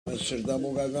Mısır'da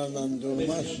bu kadarla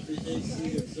durmaz.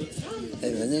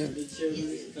 Efendim,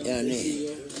 yani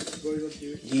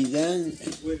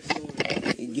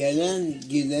gelen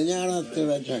gideni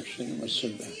arattıracak şimdi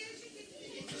Mısır'da.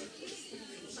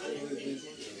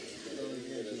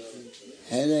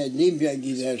 Hele Libya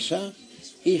giderse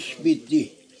iş bitti.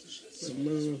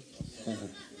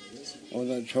 O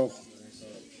da çok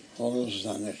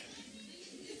horozlanır.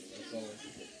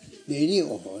 Deli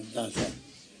o zaten.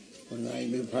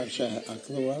 Bunun bir parça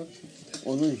aklı var.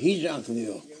 Onun hiç aklı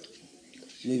yok.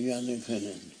 Libya'nın falan.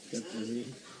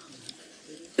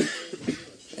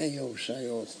 Yoksa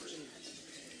yok.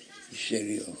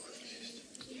 İşleri yok.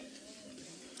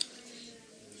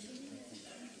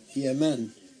 Yemen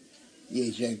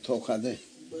yiyecek tokadı.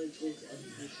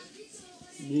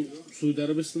 Bu Suudi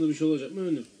Arabistan'da bir şey olacak mı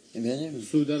Önder? Efendim?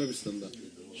 Suudi Arabistan'da.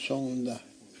 Sonunda.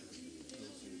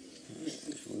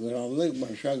 Krallık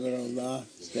başka krallığa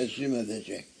teslim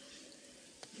edecek.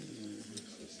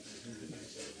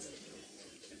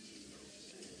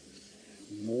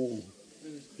 Bu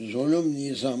zulüm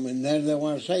nizamı nerede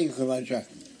varsa yıkılacak.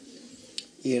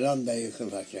 İran da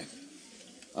yıkılacak.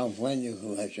 Afgan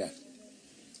yıkılacak.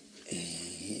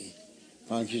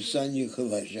 Pakistan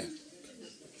yıkılacak.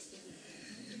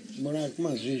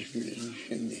 Bırakmaz hiçbirini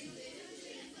şimdi.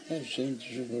 Hepsini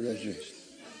süpürecek.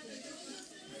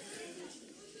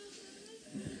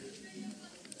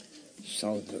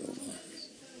 Estağfurullah.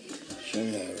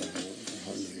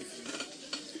 Bismillahirrahmanirrahim.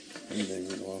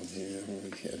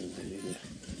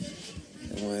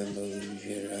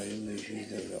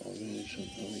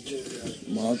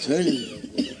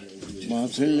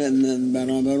 Batılle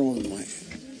beraber olmayı.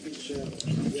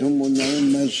 Bütün bunların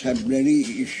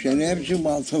mezhepleri, işleri hepsi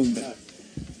batıldır.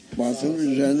 Batıl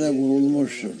üzerine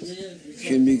kurulmuştur.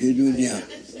 Şimdiki dünya.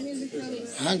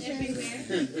 Hak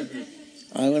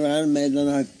ağır ağır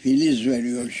meydana filiz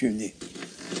veriyor şimdi.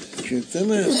 Çıktı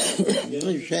mı?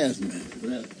 Şey etme.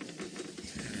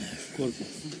 Korkma.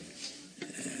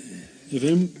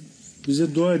 Efendim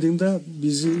bize dua edin de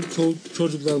bizim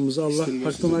çocuklarımızı Allah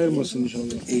haktan ayırmasın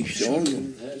inşallah. İşte oldu.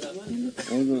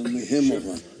 O da mühim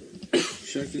olan.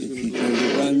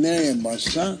 Çocuklar nereye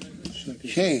bassa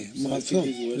batıl.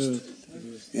 Evet.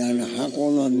 Yani hak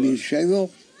olan bir şey yok.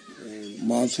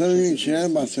 Batılın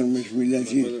içine batırmış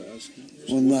milleti.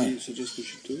 Bunlar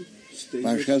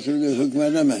başka türlü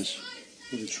hükmedemez.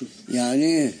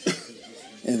 Yani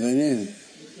efendim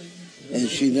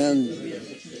eskiden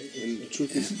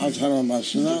at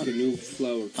arabasına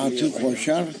atı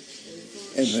koşar,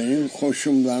 efendim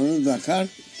koşumlarını takar,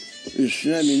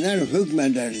 üstüne biner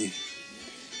hükmederdi.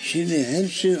 Şimdi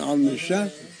hepsini almışlar,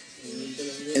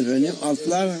 efendim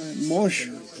atlar boş,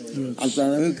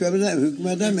 atlara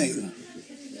hükmedemiyor.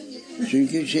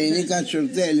 Çünkü şeyini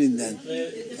kaçırdı elinden.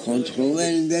 Kontrolü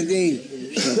elinde değil.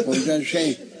 İşte koca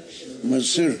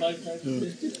Mısır.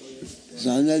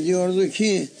 Zannediyordu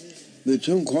ki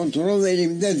bütün kontrol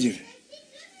elimdedir.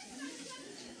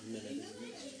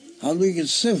 Halbuki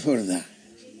sıfırda.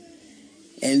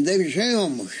 Elde bir şey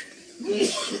olmuş.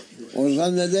 O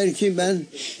zanneder ki ben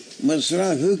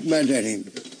Mısır'a hükmederim.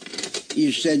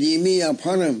 İstediğimi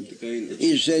yaparım.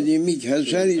 İstediğimi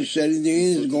keser,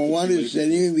 istediğiniz kovar,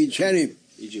 istediğimi biçerim.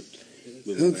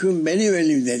 Hüküm benim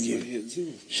elimdedir.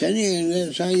 Senin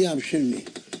elinde sen yap şimdi.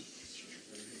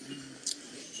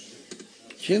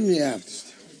 Şimdi yap.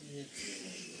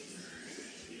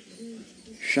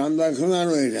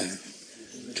 Şam'dakiler öyle.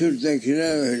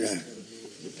 Türk'tekiler öyle.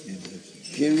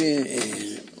 Şimdi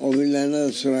o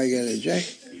birilerine sıra gelecek.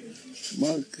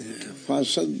 Bak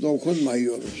fazla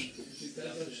dokunmuyoruz.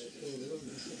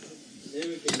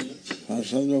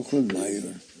 Fazla dokunmuyor.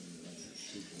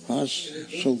 Has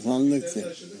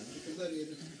sultanlıktır.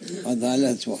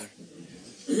 Adalet var.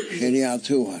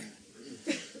 Şeriatı var.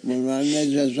 Bunlar ne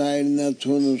Cezayir'in, ne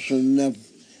Tunus'un, ne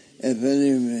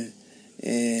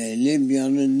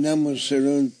Libya'nın, ne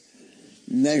Mısır'ın,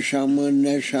 ne Şam'ın,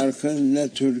 ne Şark'ın, ne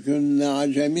Türk'ün, ne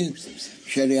Acem'in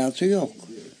şeriatı yok.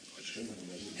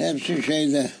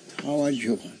 Hepsi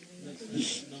havacı var.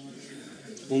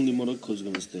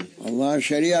 Allah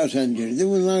şeriat indirdi,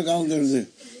 bunlar kaldırdı.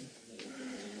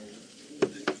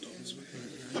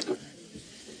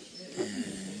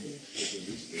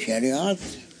 Şeriat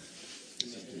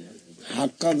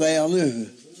hakka dayalı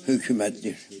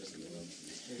hükümettir.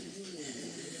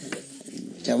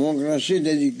 Demokrasi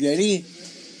dedikleri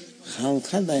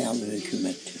halka dayalı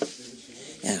hükümettir.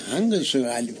 Yani hangisi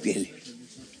galip gelir?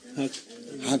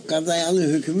 Hakka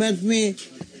dayalı hükümet mi?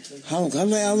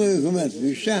 Halka dayalı hükümet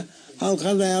mi? İşte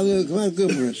halka dayalı hükümet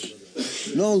Kıbrıs.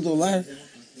 Ne oldular?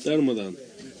 Darmadan.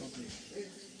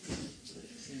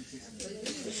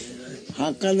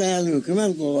 Hakka dayalı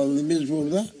hükümet kuruldu. Biz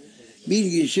burada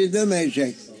bir kişi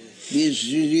demeyecek. Biz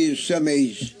sizi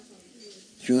istemeyiz.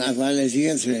 Çünkü adaleti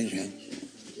getirecek.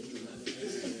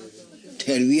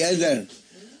 Terbiye eder.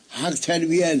 Halk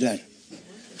terbiye eder.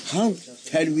 Halk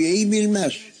terbiyeyi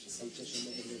bilmez.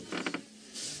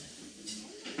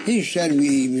 Hiç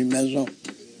terbiyeyi bilmez o.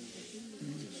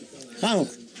 Halk.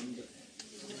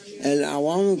 El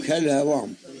avam kel hevam.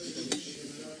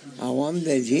 Avam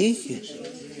dediği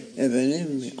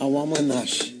efendim avamı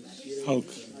nas. Halk.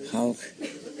 Halk.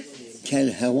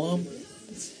 Kel hevam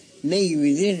ne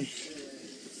gibidir?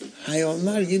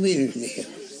 Hayvanlar gibidir diyor.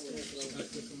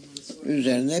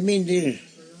 Üzerine bindirir.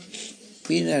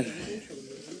 Biner.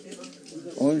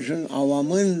 Onun için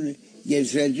avamın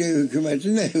getireceği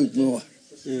hükümetin de hükmü var.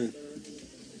 Evet.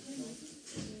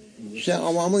 İşte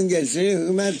avamın getirdiği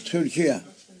hükümet Türkiye,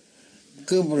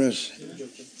 Kıbrıs,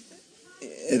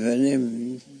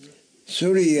 efendim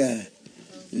Suriye,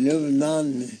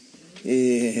 Lübnan,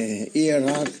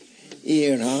 Irak,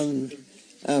 İran,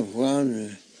 Afgan,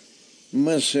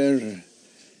 Mısır,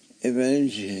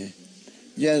 efendim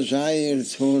Cezayir,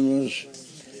 Tunus,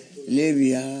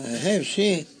 Libya,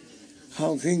 hepsi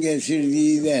halkın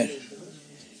getirdiği der.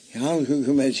 Halk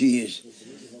hükümetiyiz.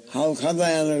 Halka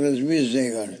dayanırız biz de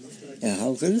gör.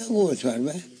 Halkın da kuvvet var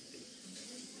be.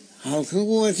 Halkın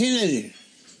kuvveti nedir?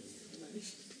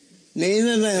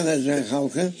 Neyine dayanacak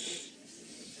halkın?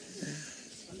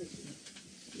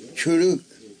 Çürük,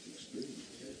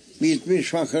 bitmiş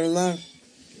fakirler,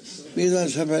 bir de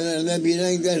tepelerine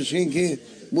binen dersin ki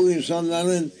bu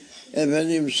insanların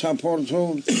efendim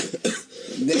supportu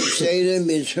desteğiyle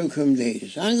biz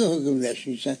hükümdeyiz. Hangi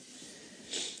hükümdesin sen?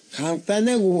 Halkta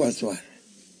ne kuvvet var?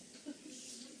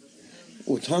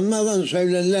 Utanmadan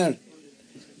söylerler.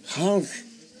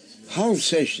 Halk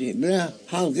seçti.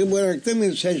 Halkı bıraktı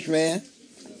mı seçmeye?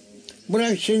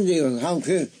 Bıraksın diyor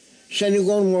halkı. Seni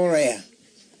korma oraya.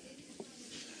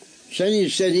 Sen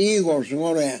istediğini korsun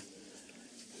oraya.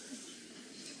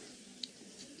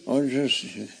 Onun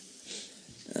için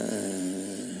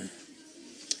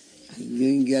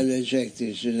gün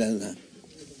gelecektir size de.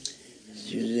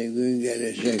 Size gün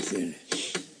gelecektir.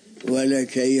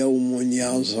 وَلَكَ يَوْمٌ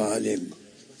ya zalim.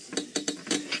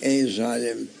 Ey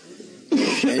zalim,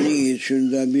 senin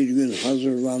için de bir gün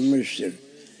hazırlanmıştır.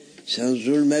 Sen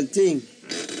zulmettin,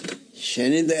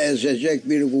 seni de ezecek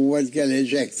bir kuvvet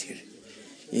gelecektir.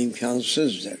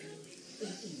 İmkansızdır.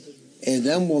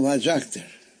 Eden bulacaktır.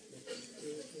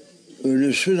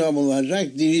 Ölüsü de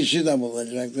bulacak, dirisi de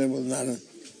bulacaktır bunların.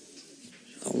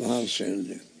 Allah'a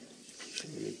sığındı.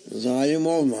 Zalim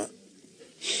olma.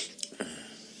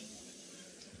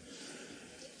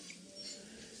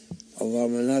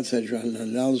 Allahümme la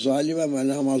tec'alna la zalime ve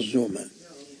la mazlumen.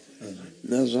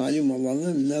 Ne zalim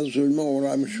olalım, ne zulme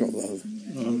uğramış olalım.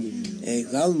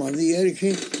 Kalmadı yer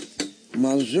ki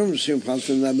mazlum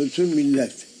sıfatında bütün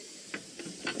millet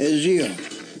eziyor.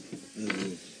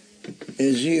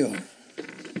 Eziyor.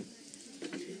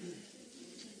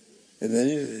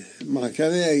 Beni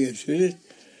mahkemeye getirir.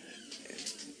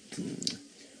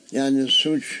 Yani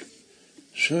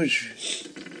suç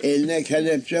eline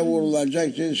kelepçe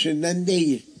vurulacak cinsinden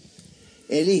değil.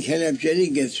 Eli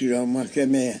kelepçeli getiriyor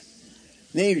mahkemeye.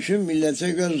 Ne için? Millete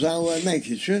gözdağı vermek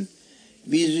için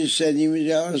biz istediğimiz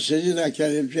yavru sizi de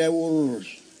kelepçeye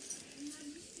vururuz.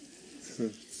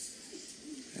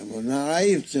 Bunlar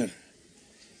ayıptır.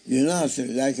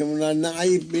 Günahtır. Lakin bunlar ne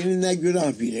ayıp bilir ne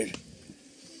günah bilir.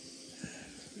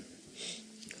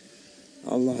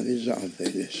 Allah bizi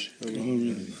affeylesin.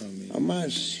 Ama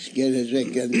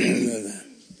gelecek kendilerine de.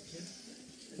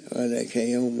 Öyleke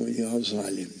yevmul ya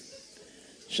zalim.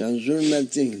 Sen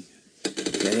zulmettin.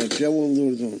 Kelepçe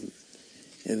vurdurdun.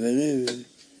 Efendim,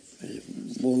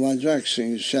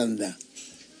 bulacaksın sen de.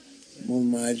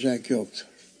 Bulmayacak yoktur.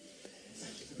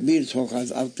 Bir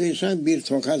tokat attıysan bir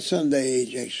tokat sen de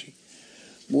yiyeceksin.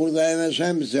 Burada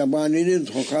yemesem zebaninin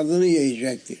tokadını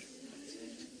yiyecektir.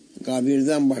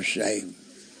 Kabirden başlayayım.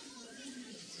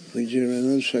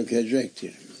 Hıcırını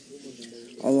sökecektir.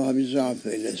 Allah bizi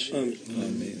affeylesin.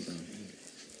 Amin.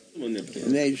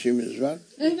 Ne işimiz var?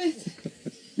 Evet.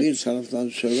 Bir taraftan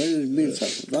söyleriz, bir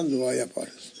taraftan dua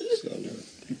yaparız.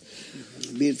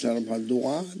 Bir tarafa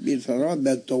dua, bir tarafa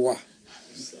beddua.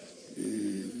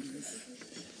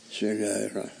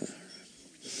 Bismillahirrahmanirrahim.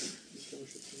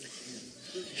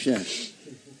 İşte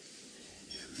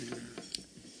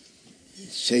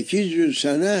 800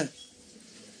 sene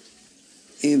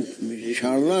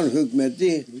Çarlar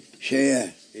hükmetti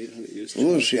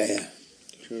Rusya'ya.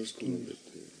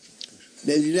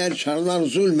 Dediler Çarlar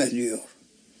zulmediyor.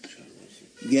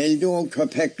 Geldi o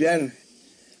köpekler,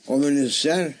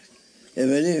 komünistler,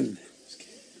 efendim,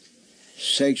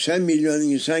 80 milyon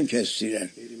insan kestiler.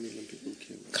 80 million people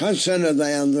killed. Kaç sene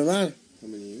dayandılar?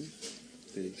 How many years?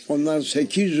 Onlar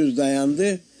 800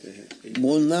 dayandı.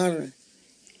 Bunlar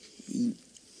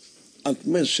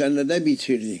 60 senede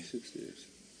bitirdi. 6 years.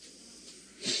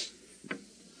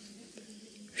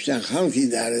 İşte halk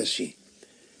idaresi.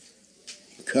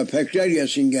 Köpekler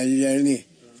yesin kendilerini.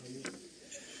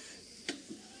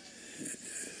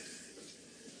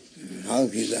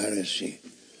 Halk idaresi.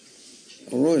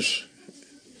 Rus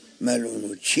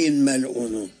melunu, Çin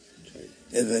melunu,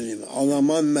 efendim,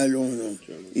 Alman melunu,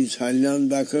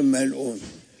 İtalyan'daki melun,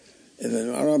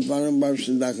 efendim, Arapların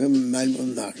başındaki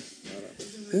melunlar,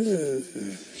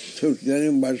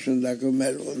 Türklerin başındaki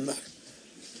melunlar,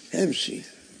 hepsi.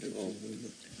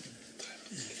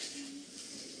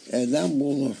 Eden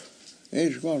bulur.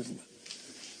 Hiç korkma.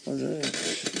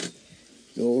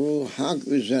 Doğru hak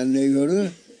üzerine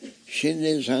yürü.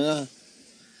 Şimdi sana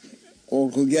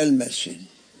korku gelmesin.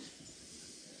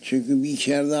 Çünkü bir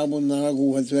kere daha bunlara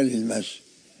kuvvet verilmez.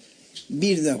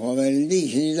 Bir defa verildi,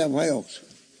 ikinci defa yoktu.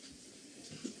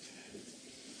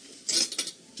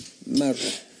 Merhaba.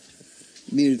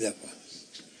 Bir defa.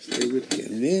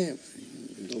 Şimdi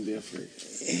Don't be afraid.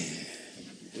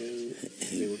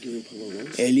 They were giving power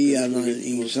once. eli yanan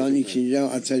insan ikinci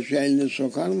ateşe elini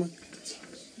sokar mı?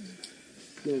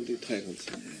 No, the tyrants.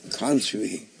 Kan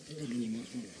suyu.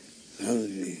 Kan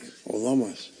suyu.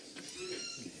 Olamaz.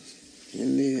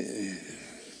 Şimdi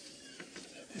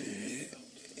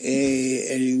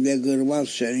elinde kırbaç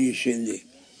senin şimdi.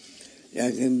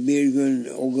 Lakin bir gün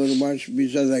o kırbaç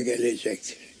bize de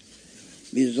gelecektir.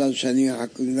 Bizzat senin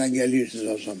hakkında gelirsin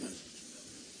o zaman.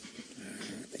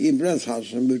 İbret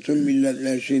alsın bütün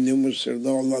milletler şimdi Mısır'da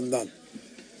olandan.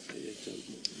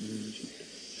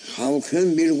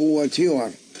 Halkın bir kuvveti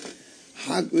var.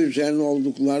 Hak üzerine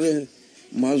oldukları,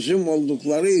 mazlum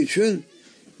oldukları için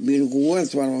bir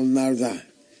kuvvet var onlarda.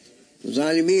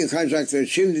 Zalimi yıkacaktır.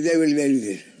 Şimdi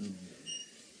devirleridir.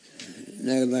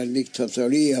 Ne kadar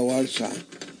diktatöriye varsa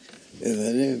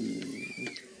efendim,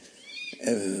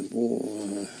 bu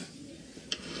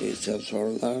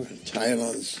diktatörler,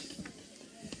 Tayland,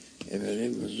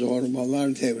 efendim,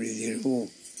 zorbalar devridir bu.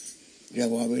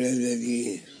 Cevabire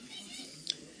dediği.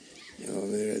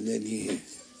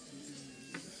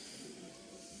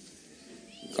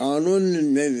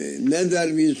 Kanun ne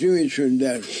der bizim için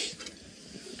der.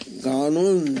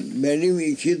 Kanun benim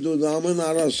iki dudağımın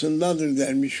arasındadır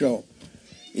dermiş o.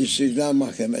 İstihdam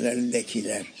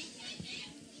mahkemelerindekiler.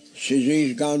 Sizin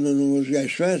hiç kanununuz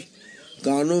geçmez.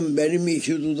 Kanun benim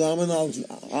iki dudağımın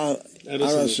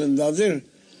arasındadır.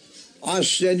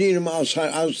 As dediğim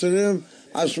astırırım,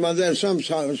 asma dersem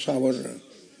savururum.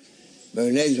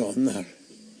 Böyleydi onlar.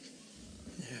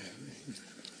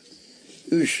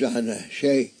 3 tane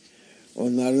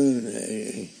onların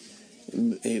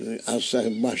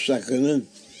baştakının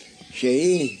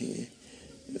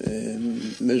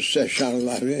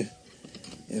müsteşarları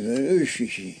 3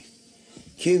 kişi.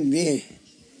 Kimdi?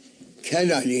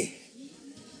 Kel Ali,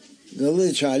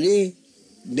 Kılıç Ali,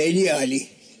 Deli Ali.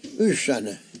 3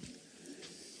 tane.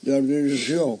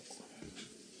 4'üncüsü yok.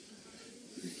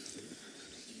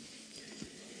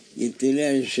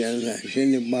 Gittiler inşallah.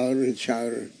 Şimdi bağırır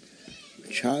çağırır.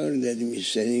 Çağır dedim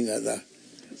istediğin kadar.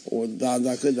 O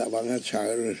dağdaki de bana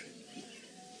çağırır.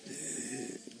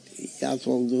 Yat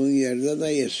olduğun yerde de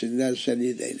yesinler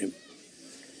seni derim.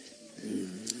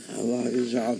 Allah bizi affetsin.